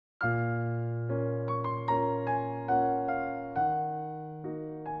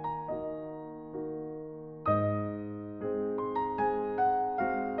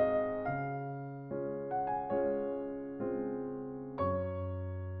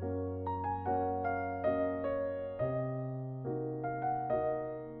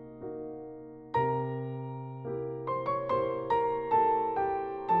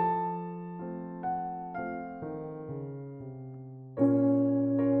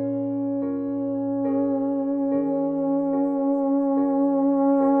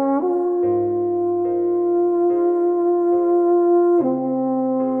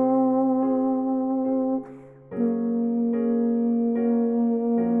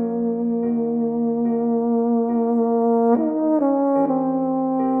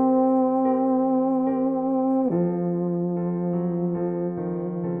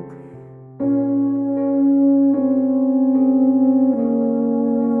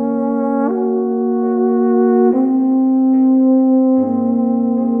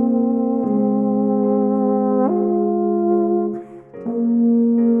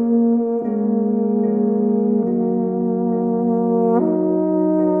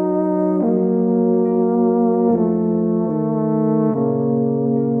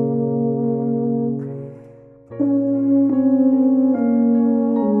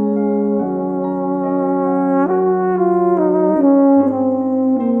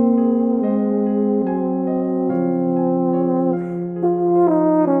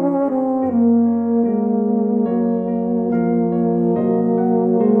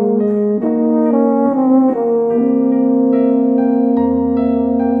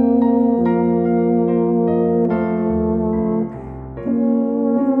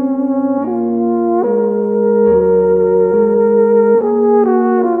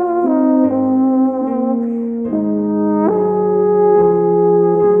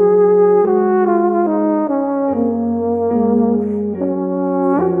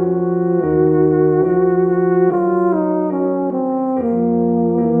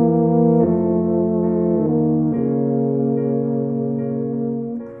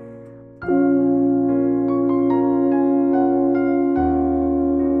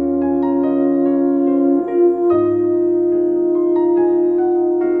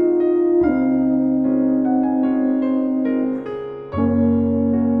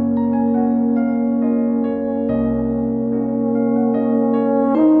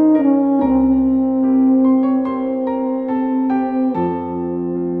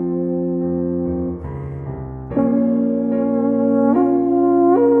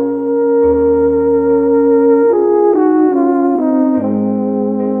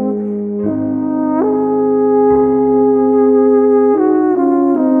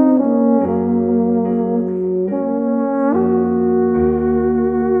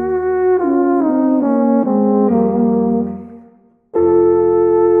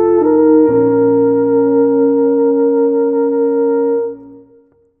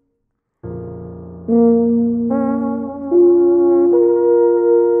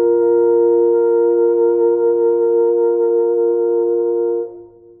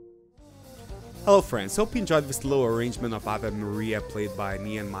Hello friends, hope you enjoyed this little arrangement of Ave Maria played by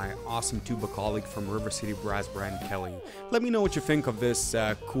me and my awesome tuba colleague from River City Brass brand, Kelley. Let me know what you think of this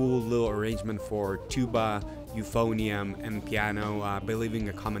cool little arrangement for tuba, euphonium and piano by leaving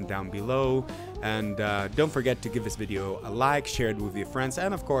a comment down below. And don't forget to give this video a like, share it with your friends,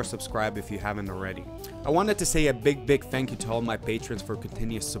 and of course subscribe if you haven't already. I wanted to say a big thank you to all my patrons for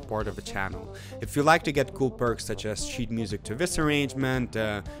continuous support of the channel. If you like to get cool perks such as sheet music to this arrangement,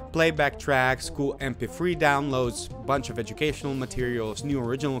 playback tracks, cool MP3 downloads, bunch of educational materials, new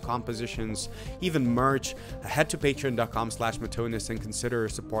original compositions, even merch, head to patreon.com/Matonizz and consider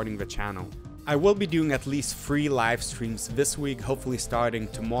supporting the channel. I will be doing at least 3 live streams this week, hopefully starting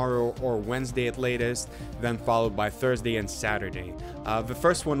tomorrow or Wednesday at latest, then followed by Thursday and Saturday. The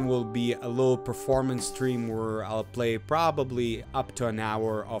first one will be a little performance stream where I'll play probably up to an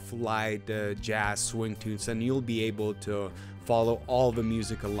hour of light jazz swing tunes, and you'll be able to follow all the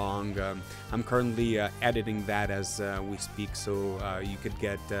music along. I'm currently editing that as we speak, so you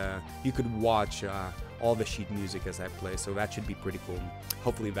could watch all the sheet music as I play, so that should be pretty cool.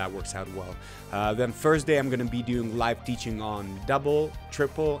 Hopefully that works out well. Then Thursday I'm going to be doing live teaching on double,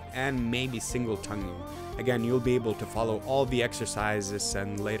 triple, and maybe single tonguing. Again, you'll be able to follow all the exercises,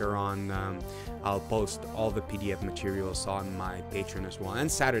 and later on I'll post all the PDF materials on my Patreon as well.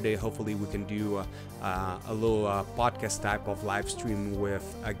 And Saturday, hopefully we can do a little podcast type of live stream with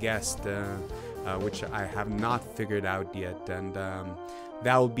a guest, which I have not figured out yet. And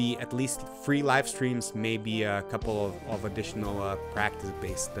that will be at least 3 live streams, maybe a couple of additional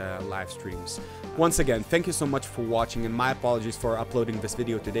practice-based live streams. Once again, thank you so much for watching, and my apologies for uploading this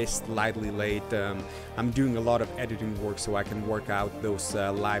video today slightly late. I'm doing a lot of editing work so I can work out those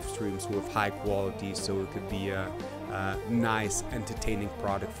live streams with high quality, so it could be a nice, entertaining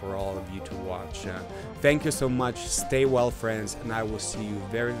product for all of you to watch. Thank you so much, stay well friends, and I will see you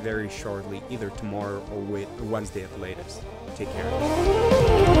very shortly, either tomorrow or Wednesday at latest. Take care.